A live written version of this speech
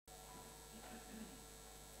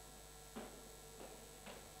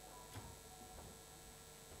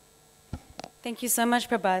Thank you so much,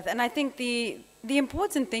 Prabhat. And I think the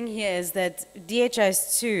important thing here is that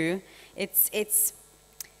DHIS2, it's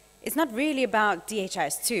not really about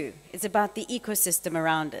DHIS2. It's about the ecosystem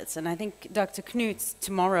around it. And I think Dr. Knut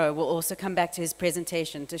tomorrow will also come back to his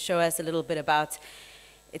presentation to show us a little bit about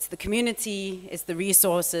it's the community, it's the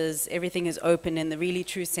resources, everything is open in the really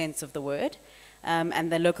true sense of the word,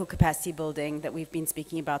 and the local capacity building that we've been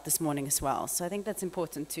speaking about this morning as well. So I think that's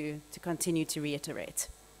important to continue to reiterate.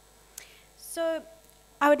 So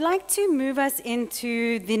I would like to move us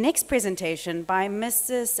into the next presentation by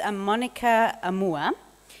Mrs. Monica Amua.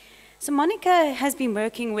 So Monica has been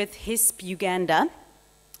working with HISP Uganda,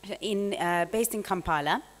 based in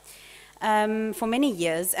Kampala, for many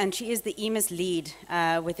years, and she is the EMIS lead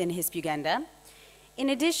within HISP Uganda. In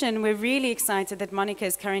addition, we're really excited that Monica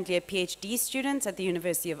is currently a PhD student at the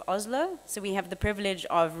University of Oslo, so we have the privilege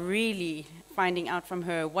of really finding out from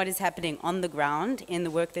her what is happening on the ground in the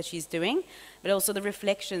work that she's doing, but also the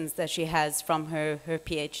reflections that she has from her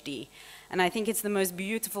PhD. And I think it's the most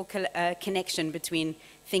beautiful connection between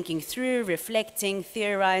thinking through, reflecting,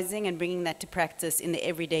 theorizing, and bringing that to practice in the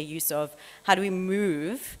everyday use of how do we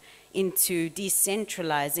move into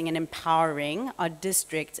decentralizing and empowering our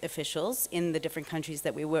district officials in the different countries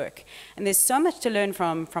that we work. And there's so much to learn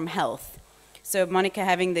from health. So Monica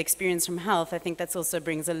having the experience from health, I think that also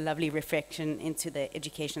brings a lovely reflection into the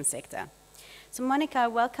education sector. So Monica, I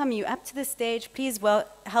welcome you up to the stage. Please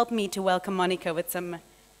help me to welcome Monica with some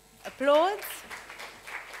applause.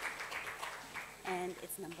 And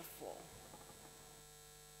it's number 4.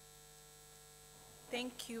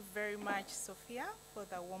 Thank you very much, Sophia, for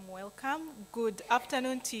the warm welcome. Good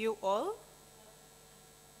afternoon to you all.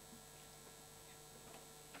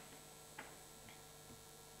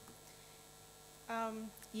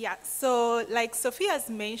 So like Sophia's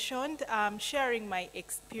mentioned, I'm sharing my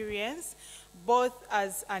experience both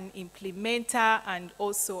as an implementer and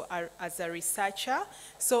also as a researcher.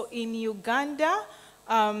 So in Uganda,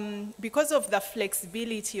 because of the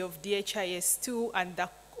flexibility of DHIS2 and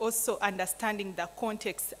also understanding the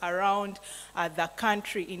context around the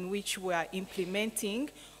country in which we are implementing,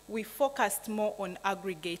 we focused more on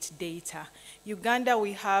aggregate data. Uganda,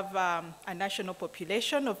 we have a national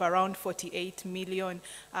population of around 48 million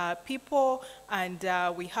people, and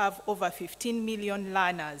we have over 15 million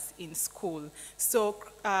learners in school. So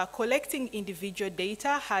collecting individual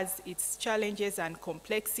data has its challenges and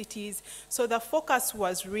complexities. So the focus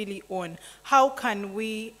was really on how can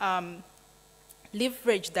we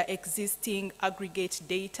leverage the existing aggregate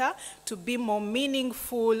data to be more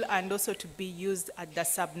meaningful and also to be used at the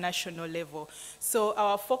subnational level. So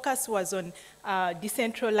our focus was on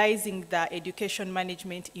decentralizing the education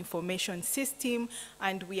management information system,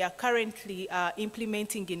 and we are currently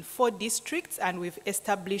implementing in 4 districts, and we've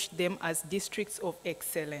established them as districts of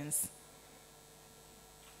excellence.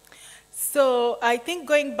 So I think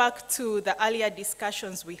going back to the earlier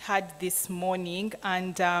discussions we had this morning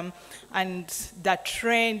and the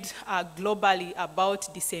trend globally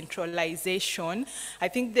about decentralization, I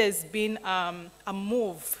think there's been a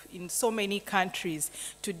move in so many countries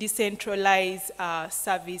to decentralize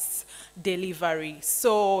service delivery.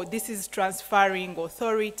 So this is transferring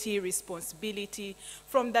authority, responsibility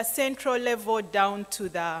from the central level down to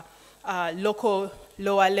the local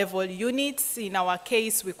lower level units. In our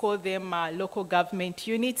case, we call them local government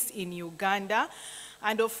units in Uganda.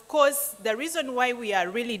 And of course, the reason why we are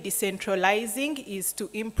really decentralizing is to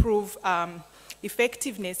improve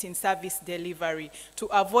effectiveness in service delivery, to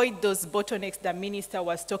avoid those bottlenecks the minister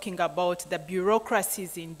was talking about, the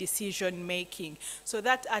bureaucracies in decision making, so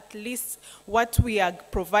that at least what we are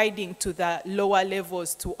providing to the lower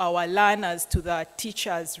levels, to our learners, to the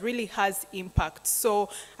teachers, really has impact. So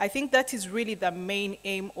I think that is really the main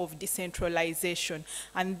aim of decentralization.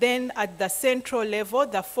 And then at the central level,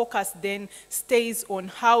 the focus then stays on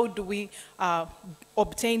how do we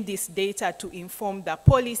obtain this data to inform the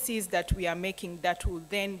policies that we are making that will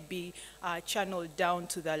then be channeled down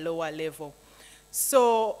to the lower level.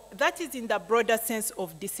 So that is in the broader sense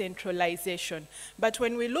of decentralization. But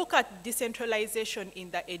when we look at decentralization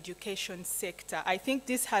in the education sector, I think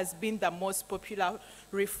this has been the most popular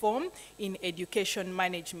reform in education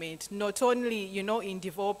management, not only, you know, in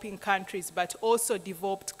developing countries, but also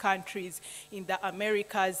developed countries in the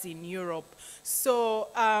Americas, in Europe. So,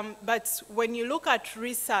 but when you look at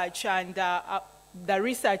research and the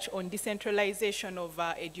research on decentralization of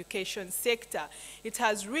education sector, it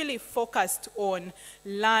has really focused on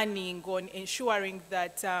learning, on ensuring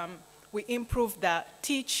that we improve the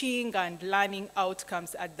teaching and learning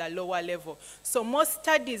outcomes at the lower level. So most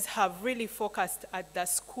studies have really focused at the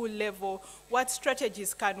school level. What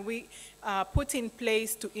strategies can we put in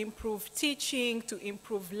place to improve teaching, to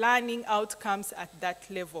improve learning outcomes at that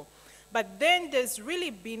level? But then there's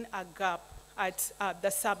really been a gap at the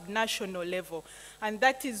subnational level. And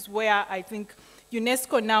that is where I think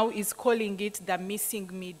UNESCO now is calling it the missing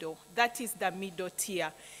middle. That is the middle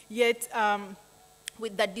tier. Yet,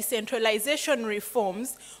 with the decentralization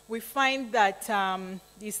reforms, we find that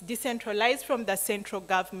it's decentralized from the central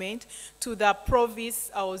government to the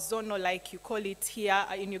province or zonal, like you call it here.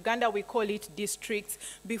 In Uganda, we call it districts.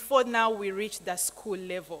 Before now, we reach the school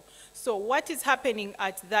level. So what is happening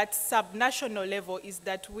at that subnational level is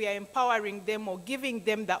that we are empowering them or giving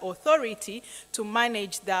them the authority to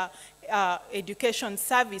manage the education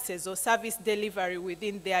services or service delivery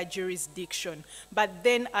within their jurisdiction. But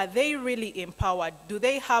then, are they really empowered? Do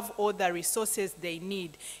they have all the resources they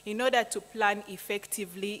need in order to plan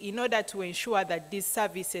effectively, in order to ensure that these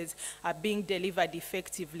services are being delivered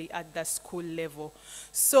effectively at the school level?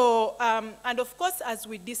 So, and of course, as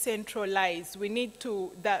we decentralize, we need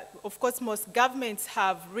to, of course, most governments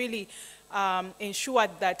have really ensured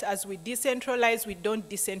that as we decentralize, we don't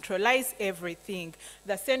decentralize everything.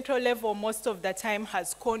 The central level most of the time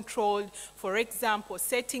has controlled, for example,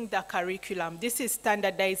 setting the curriculum. This is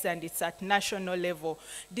standardized and it's at national level.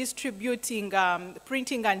 Distributing,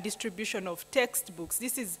 printing and distribution of textbooks,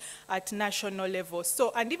 this is at national level.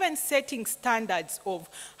 So, and even setting standards of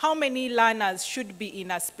how many learners should be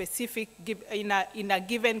in a specific, in a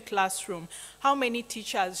given classroom, how many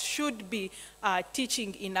teachers should be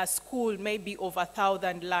teaching in a school, maybe over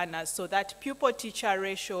 1,000 learners, so that pupil-teacher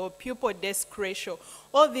ratio, pupil-desk ratio,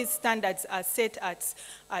 all these standards are set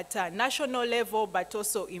at a national level, but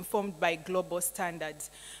also informed by global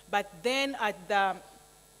standards. But then at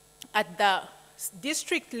the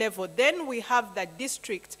district level, then we have the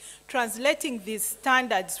district translating these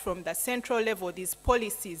standards from the central level, these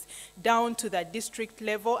policies, down to the district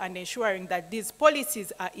level and ensuring that these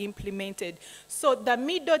policies are implemented. So the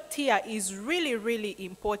middle tier is really, really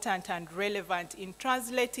important and relevant in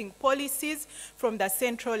translating policies from the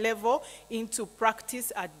central level into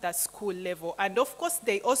practice at the school level. And of course,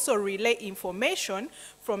 they also relay information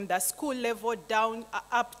from the school level down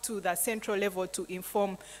up to the central level to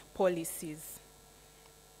inform policies.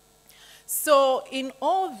 So in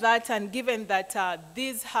all that, and given that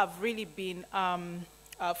these have really been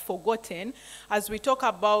forgotten, as we talk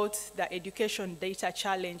about the education data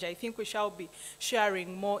challenge, I think we shall be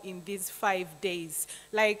sharing more in these 5 days.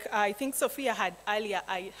 Like I think Sophia had earlier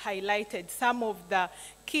highlighted some of the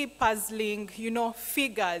key puzzling,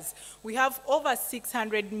 figures. We have over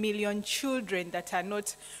 600 million children that are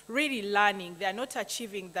not really learning. They are not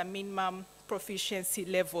achieving the minimum proficiency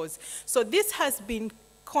levels. So this has been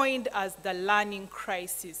coined as the learning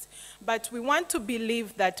crisis. But we want to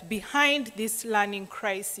believe that behind this learning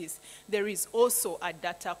crisis, there is also a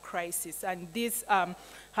data crisis. And this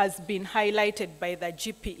has been highlighted by the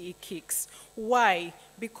GPE KICS. Why?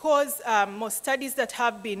 Because most studies that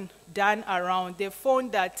have been done around, they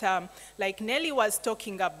found that, like Nelly was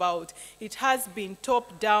talking about, it has been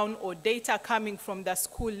top-down or data coming from the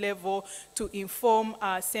school level to inform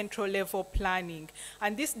central level planning.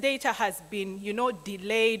 And this data has been,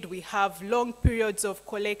 delayed. We have long periods of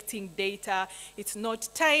collecting data. It's not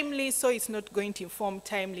timely, so it's not going to inform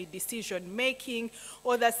timely decision-making.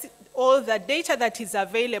 All the data that is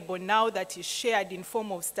available now that is shared in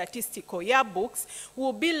form of statistical yearbooks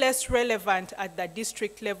will be less relevant at the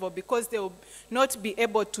district level because they will not be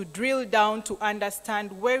able to drill down to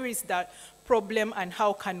understand where is the problem and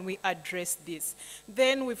how can we address this.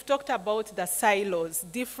 Then we've talked about the silos.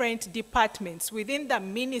 Different departments within the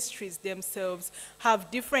ministries themselves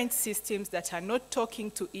have different systems that are not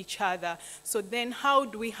talking to each other. So then how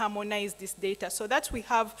do we harmonize this data so that we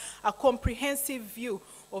have a comprehensive view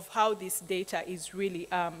of how this data is really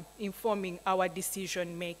informing our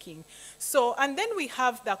decision making. So, and then we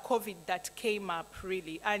have the COVID that came up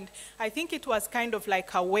really, and I think it was kind of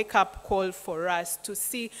like a wake-up call for us to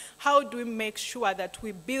see how do we make sure that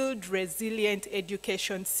we build resilient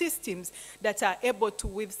education systems that are able to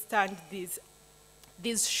withstand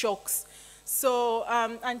these shocks. So,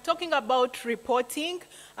 and talking about reporting,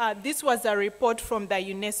 this was a report from the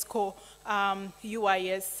UNESCO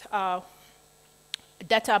UIS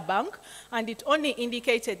data bank, and it only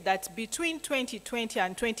indicated that between 2020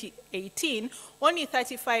 and 2018, only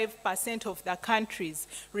 35% of the countries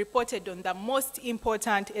reported on the most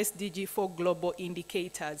important SDG 4 global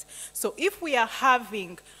indicators. So if we are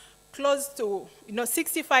having close to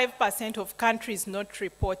 65% of countries not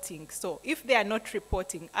reporting. So if they are not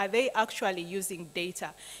reporting, are they actually using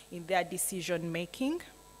data in their decision making?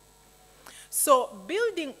 So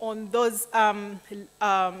building on those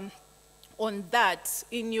on that,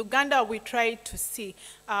 in Uganda, we tried to see,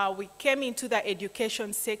 we came into the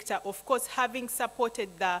education sector, of course, having supported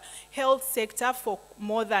the health sector for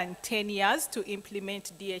more than 10 years to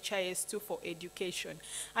implement DHIS2 for education.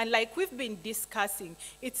 And like we've been discussing,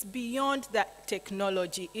 it's beyond the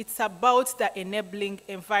technology. It's about the enabling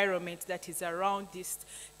environment that is around this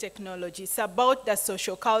technology. It's about the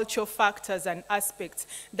social-cultural factors and aspects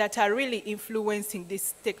that are really influencing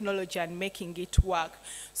this technology and making it work.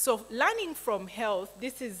 So learning from health,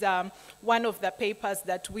 this is one of the papers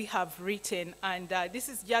that we have written, and this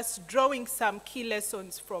is just drawing some key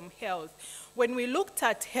lessons from health. When we looked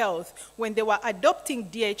at health, when they were adopting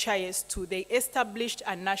DHIS2, they established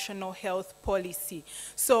a national health policy.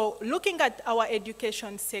 So looking at our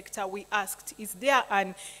education sector, we asked, is there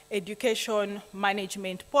an education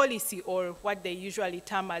management policy, or what they usually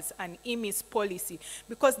term as an EMIS policy?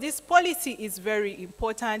 Because this policy is very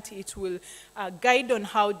important. It will guide on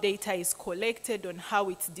how data is collected, on how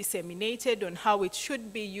it's disseminated, on how it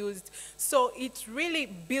should be used. So it really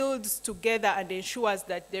builds together and ensures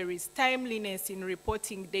that there is timeliness in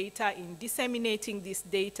reporting data, in disseminating this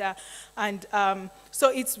data. And so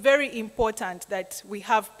it's very important that we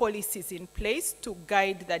have policies in place to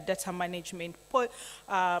guide the data management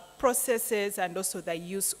processes and also the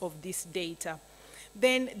use of this data.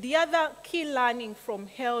 Then the other key learning from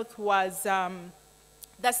health was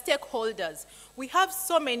the stakeholders. We have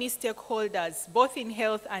so many stakeholders, both in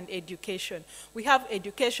health and education. We have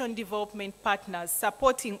education development partners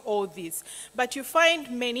supporting all this. But you find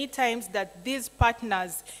many times that these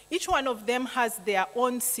partners, each one of them has their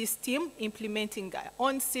own system, implementing their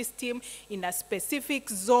own system in a specific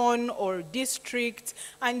zone or district,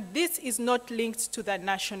 and this is not linked to the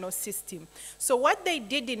national system. So what they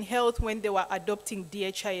did in health when they were adopting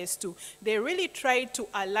DHIS2, they really tried to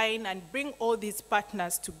align and bring all these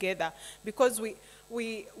partners together, because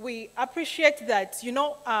we appreciate that,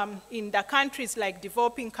 in the countries like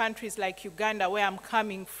developing countries like Uganda, where I'm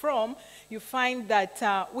coming from, you find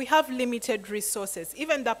that we have limited resources.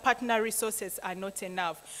 Even the partner resources are not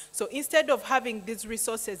enough. So instead of having these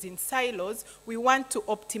resources in silos, we want to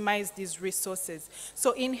optimize these resources.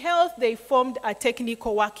 So in health, they formed a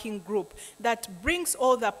technical working group that brings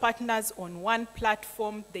all the partners on one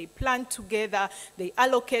platform. They plan together, they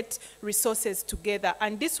allocate resources together.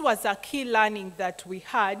 And this was a key learning that we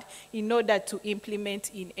had in order to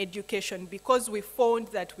implement in education, because we found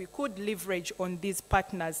that we could leverage on these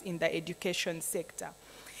partners in the education sector.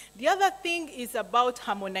 The other thing is about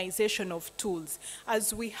harmonization of tools.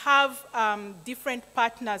 As we have different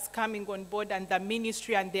partners coming on board and the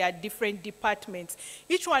ministry and their different departments,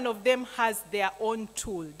 each one of them has their own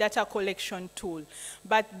tool, data collection tool.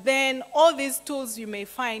 But then all these tools you may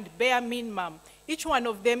find bare minimum. Each one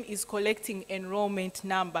of them is collecting enrollment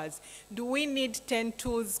numbers. Do we need 10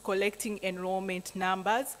 tools collecting enrollment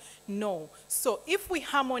numbers? No. So if we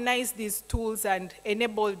harmonize these tools and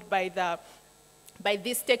enabled by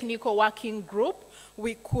this technical working group,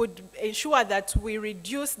 we could ensure that we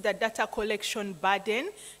reduce the data collection burden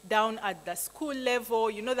down at the school level.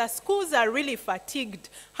 The schools are really fatigued,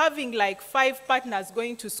 having like 5 partners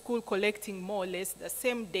going to school collecting more or less the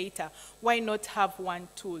same data. Why not have one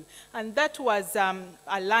tool? And that was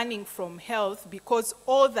a learning from health, because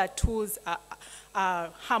all the tools are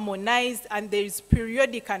harmonized and there is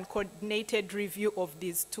periodic and coordinated review of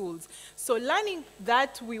these tools. So learning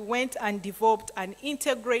that, we went and developed an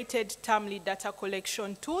integrated timely data collection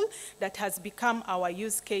tool that has become our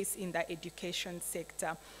use case in the education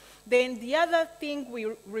sector. Then the other thing we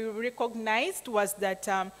recognized was that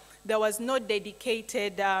there was no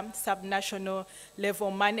dedicated subnational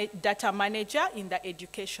level data manager in the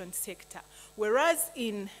education sector. Whereas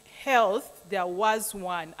in health, there was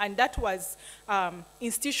one, and that was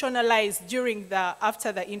institutionalized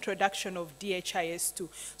after the introduction of DHIS2.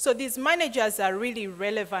 So these managers are really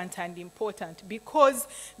relevant and important, because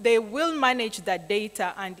they will manage the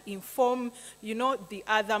data and inform, the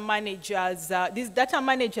other managers. These data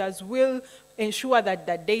managers will ensure that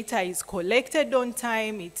the data is collected on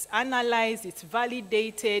time, it's analyzed, it's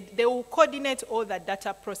validated. They will coordinate all the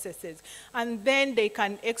data processes, and then they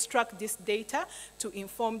can extract this data to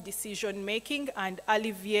inform decision making and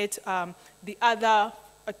alleviate the other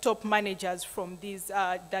top managers from these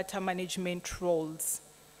data management roles.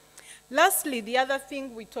 Lastly, the other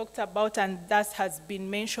thing we talked about, and that has been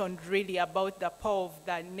mentioned really, about the power of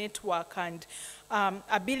the network and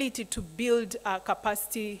ability to build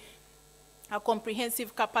capacity a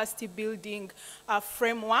comprehensive capacity building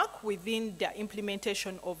framework within the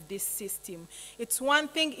implementation of this system. It's one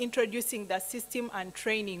thing introducing the system and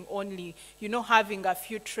training only, you know, having a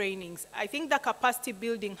few trainings. I think the capacity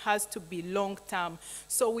building has to be long-term.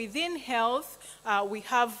 So within health, we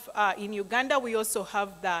have, in Uganda, we also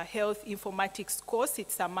have the health informatics course.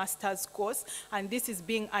 It's a master's course, and this is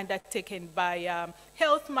being undertaken by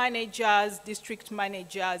health managers, district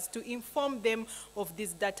managers, to inform them of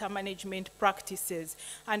these data management practices.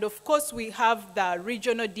 And of course, we have the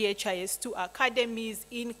regional DHIS2 academies,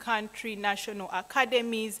 in-country national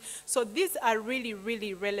academies. So these are really,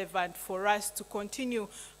 really relevant for us to continue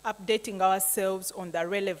updating ourselves on the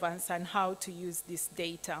relevance and how to use this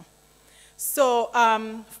data. So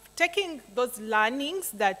taking those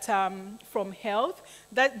learnings that from health,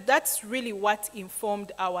 that's really what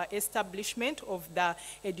informed our establishment of the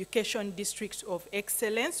Education District of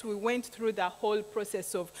Excellence. We went through the whole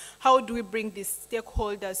process of how do we bring these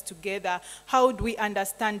stakeholders together, how do we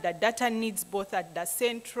understand the data needs both at the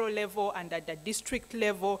central level and at the district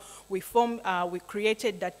level. We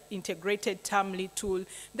created that integrated Tamli tool.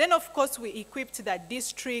 Then of course we equipped the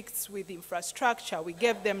districts with infrastructure. We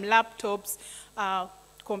gave them laptops,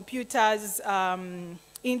 computers,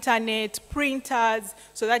 internet, printers,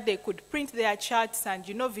 so that they could print their charts and,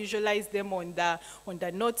 you know, visualize them on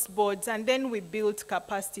the notes boards. And then we built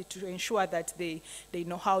capacity to ensure that they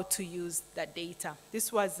know how to use the data.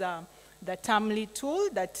 This was the Tamli tool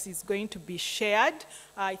that is going to be shared.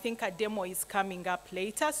 I think a demo is coming up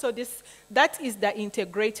later. So that is the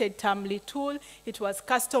integrated Tamli tool. It was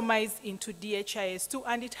customized into DHIS2,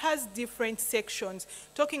 and it has different sections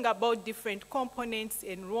talking about different components: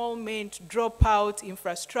 enrollment, dropout,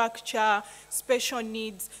 infrastructure, special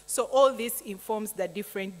needs. So all this informs the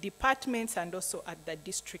different departments and also at the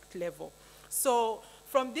district level. So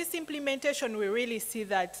from this implementation, we really see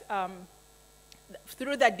that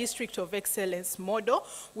through the District of Excellence model,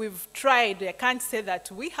 we've tried, I can't say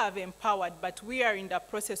that we have empowered, but we are in the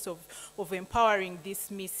process of empowering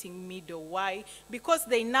this missing middle. Why? Because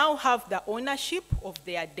they now have the ownership of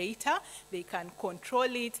their data. They can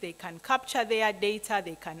control it, they can capture their data,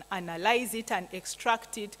 they can analyze it and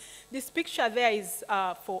extract it. This picture there is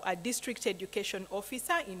for a district education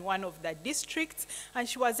officer in one of the districts, and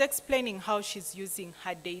she was explaining how she's using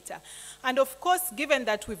her data. And of course, given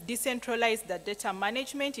that we've decentralized the data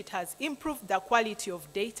management, it has improved the quality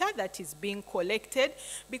of data that is being collected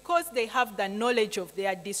because they have the knowledge of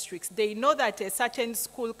their districts. They know that a certain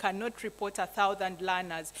school cannot report 1,000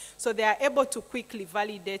 learners, so they are able to quickly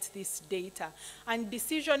validate this data. And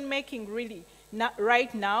decision-making really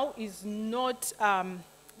right now is not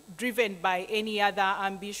driven by any other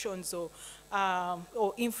ambitions or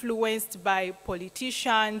influenced by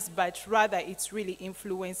politicians, but rather it's really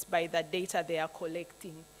influenced by the data they are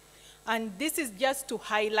collecting. And this is just to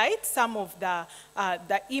highlight some of the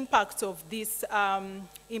impacts of this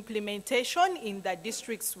implementation in the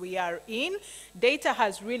districts we are in. Data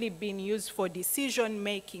has really been used for decision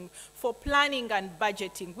making, for planning and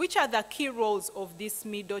budgeting, which are the key roles of this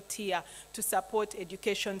middle tier to support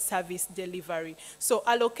education service delivery. So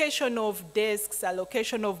allocation of desks,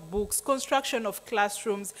 allocation of books, construction of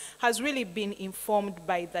classrooms has really been informed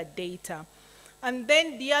by the data. And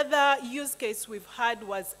then the other use case we've had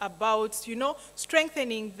was about, you know,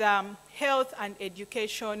 strengthening the health and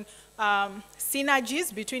education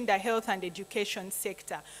synergies between the health and education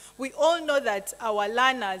sector. We all know that our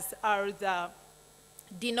learners are the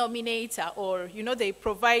denominator, or, you know, they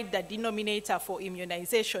provide the denominator for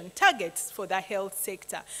immunization targets for the health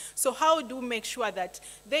sector. So how do we make sure that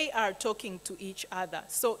they are talking to each other?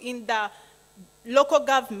 So in the local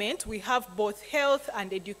government, we have both health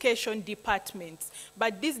and education departments.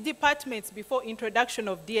 But these departments, before introduction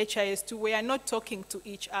of DHIS2, were not talking to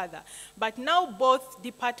each other. But now both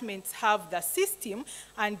departments have the system,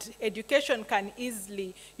 and education can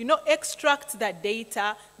easily, you know, extract the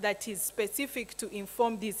data that is specific to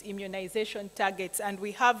inform these immunization targets. And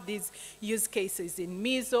we have these use cases in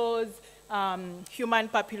measles, human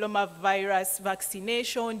papillomavirus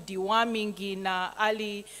vaccination, deworming in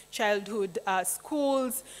early childhood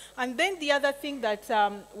schools. And then the other thing that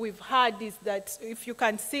we've had is that, if you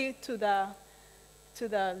can see to the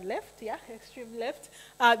left, yeah, extreme left,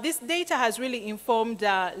 this data has really informed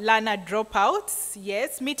learner dropouts,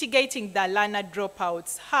 yes, mitigating the learner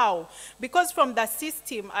dropouts. How? Because from the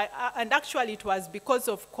system, and actually it was because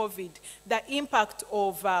of COVID, the impact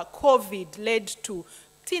of COVID led to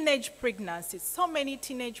teenage pregnancies, so many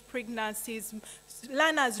teenage pregnancies,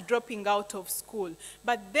 learners dropping out of school.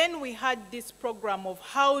 But then we had this program of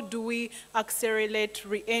how do we accelerate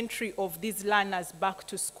re-entry of these learners back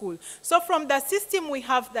to school. So from the system we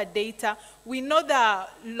have the data, we know the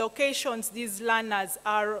locations these learners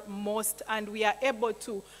are most, and we are able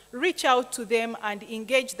to reach out to them and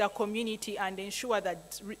engage the community and ensure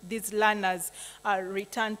that these learners are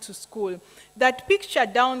returned to school. That picture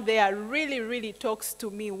down there really, really talks to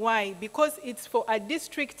me. Why? Because it's for a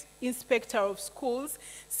district inspector of schools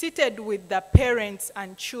seated with the parents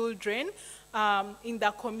and children in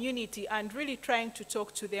the community and really trying to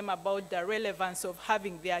talk to them about the relevance of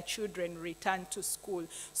having their children return to school.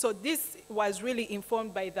 So this was really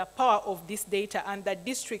informed by the power of this data and the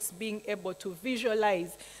districts being able to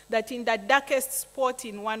visualize that in the darkest spot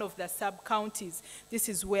in one of the sub-counties, this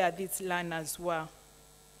is where these learners were.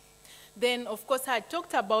 Then, of course, I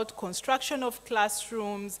talked about construction of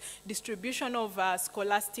classrooms, distribution of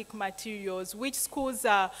scholastic materials, which schools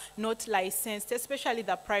are not licensed, especially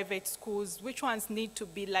the private schools, which ones need to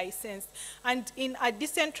be licensed. And in a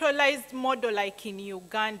decentralized model like in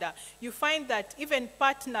Uganda, you find that even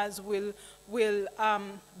partners will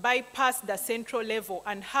bypass the central level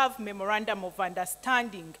and have memorandum of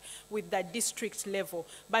understanding with the district level.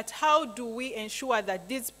 But how do we ensure that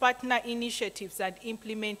these partner initiatives and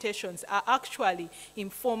implementations are actually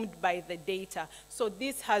informed by the data? So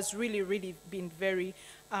this has really, really been very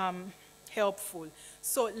helpful.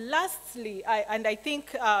 So lastly, I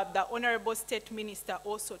think the Honorable State Minister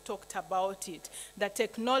also talked about it, the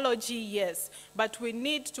technology, yes, but we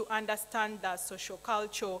need to understand the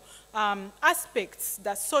socio-cultural aspects,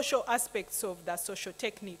 the social aspects of the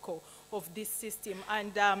socio-technical of this system.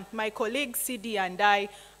 And my colleague CD and I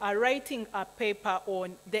are writing a paper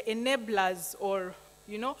on the enablers or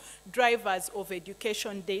drivers of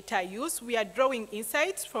education data use. We are drawing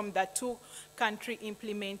insights from the two country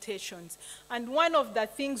implementations. And one of the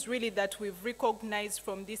things really that we've recognized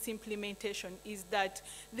from this implementation is that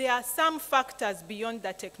there are some factors beyond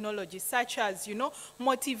the technology, such as,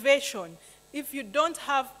 motivation. If you don't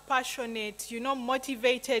have passionate,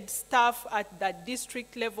 motivated staff at the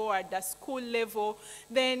district level or at the school level,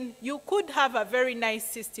 then you could have a very nice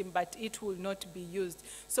system, but it will not be used.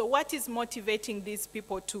 So what is motivating these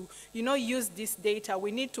people to, use this data?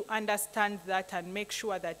 We need to understand that and make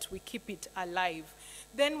sure that we keep it alive.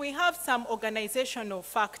 Then we have some organizational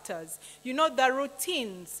factors. The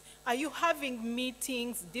routines. Are you having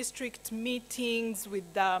meetings, district meetings with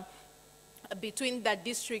between the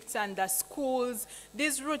districts and the schools?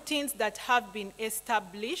 These routines that have been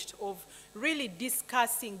established of really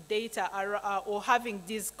discussing data or having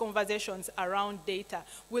these conversations around data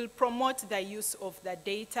will promote the use of the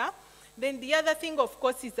data. Then the other thing, of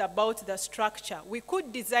course, is about the structure. We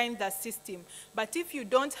could design the system, but if you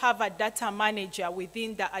don't have a data manager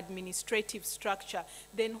within the administrative structure,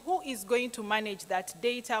 then who is going to manage that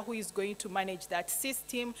data? Who is going to manage that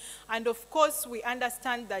system? And of course, we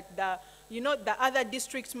understand that the other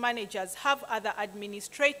district managers have other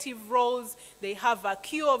administrative roles. They have a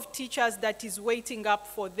queue of teachers that is waiting up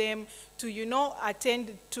for them to,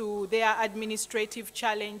 attend to their administrative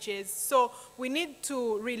challenges. So we need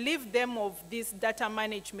to relieve them of this data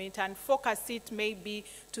management and focus it maybe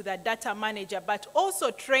to the data manager, but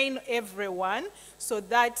also train everyone so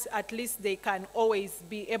that at least they can always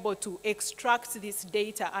be able to extract this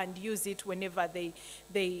data and use it whenever they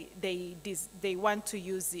want to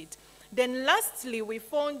use it. Then lastly, we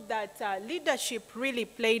found that leadership really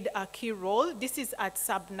played a key role. This is at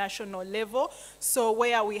subnational level. So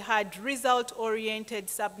where we had result-oriented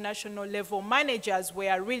subnational level managers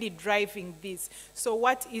were really driving this. So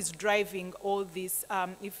what is driving all this?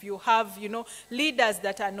 If you have, leaders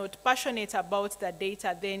that are not passionate about the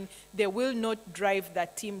data, then they will not drive the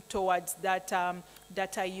team towards that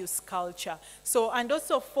data use culture. So, and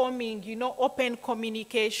also forming, open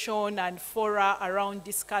communication and fora around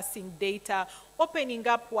discussing data, opening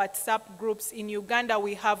up WhatsApp groups. In Uganda,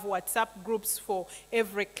 we have WhatsApp groups for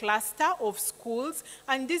every cluster of schools,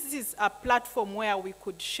 and this is a platform where we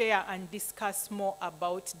could share and discuss more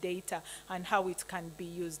about data and how it can be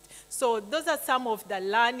used. So those are some of the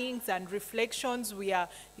learnings and reflections we are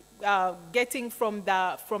getting from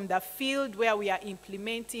the field where we are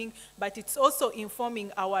implementing, but it's also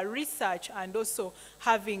informing our research and also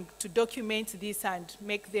having to document this and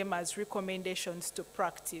make them as recommendations to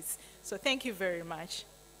practice. So thank you very much.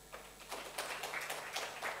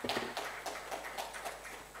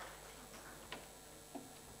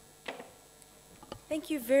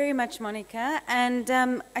 Thank you very much, Monica.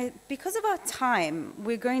 And because of our time,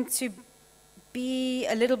 we're going to be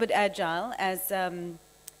a little bit agile, as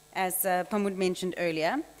Pamud mentioned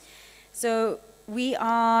earlier. So we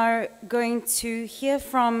are going to hear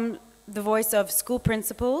from the voice of school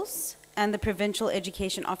principals and the provincial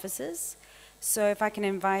education officers. So if I can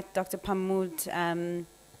invite Dr. Pamud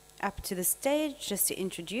up to the stage just to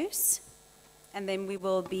introduce, and then we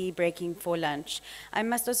will be breaking for lunch. I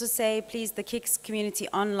must also say, please, the KICS community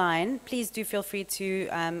online, please do feel free to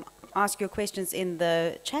ask your questions in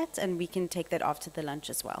the chat, and we can take that after the lunch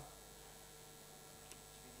as well.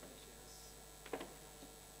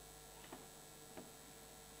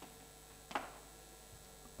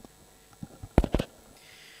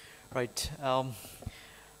 Right.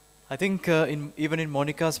 I think even in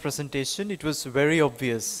Monica's presentation, it was very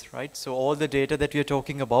obvious, right? So all the data that we are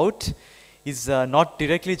talking about is not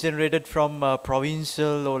directly generated from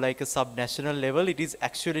provincial or like a sub-national level. It is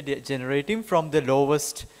actually generating from the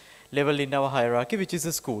lowest level in our hierarchy, which is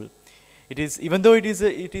a school. It is, even though it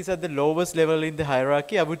is at the lowest level in the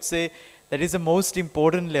hierarchy, I would say that is the most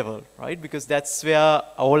important level, right? Because that's where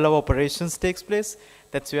all our operations takes place.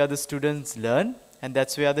 That's where the students learn, and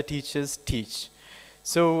that's where the teachers teach.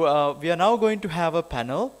 So we are now going to have a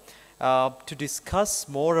panel to discuss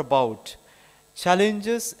more about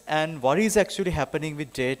challenges and what is actually happening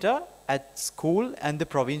with data at school and the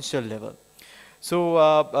provincial level.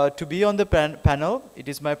 So to be on the panel, it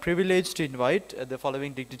is my privilege to invite the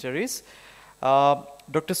following dignitaries.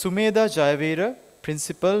 Dr. Sumedha Jayavira,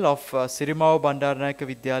 Principal of Sirimao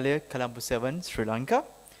Bandaranayake Vidyalaya, Colombo 7, Sri Lanka.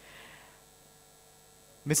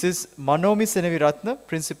 Mrs. Manomi Senaviratna,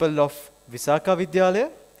 Principal of Visakha Vidyalaya.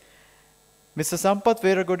 Mr. Sampath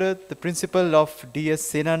Veragoda, the Principal of DS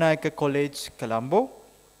Senanayaka College, Colombo.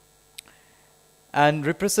 And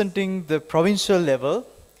representing the provincial level,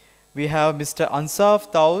 we have Mr.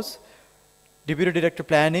 Ansaf Taus, Deputy Director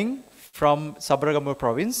Planning from Sabaragamuwa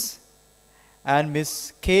Province, and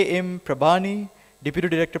Ms. K.M. Prabhani, Deputy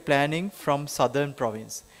Director Planning from Southern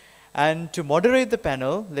Province. And to moderate the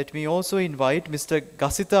panel, let me also invite Mr.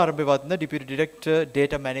 Gasitha Arambewatna, Deputy Director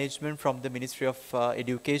Data Management from the Ministry of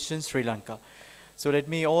Education, Sri Lanka. So let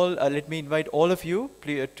me invite all of you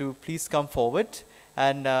to please come forward,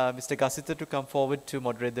 and Mr. Gasitha to come forward to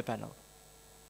moderate the panel.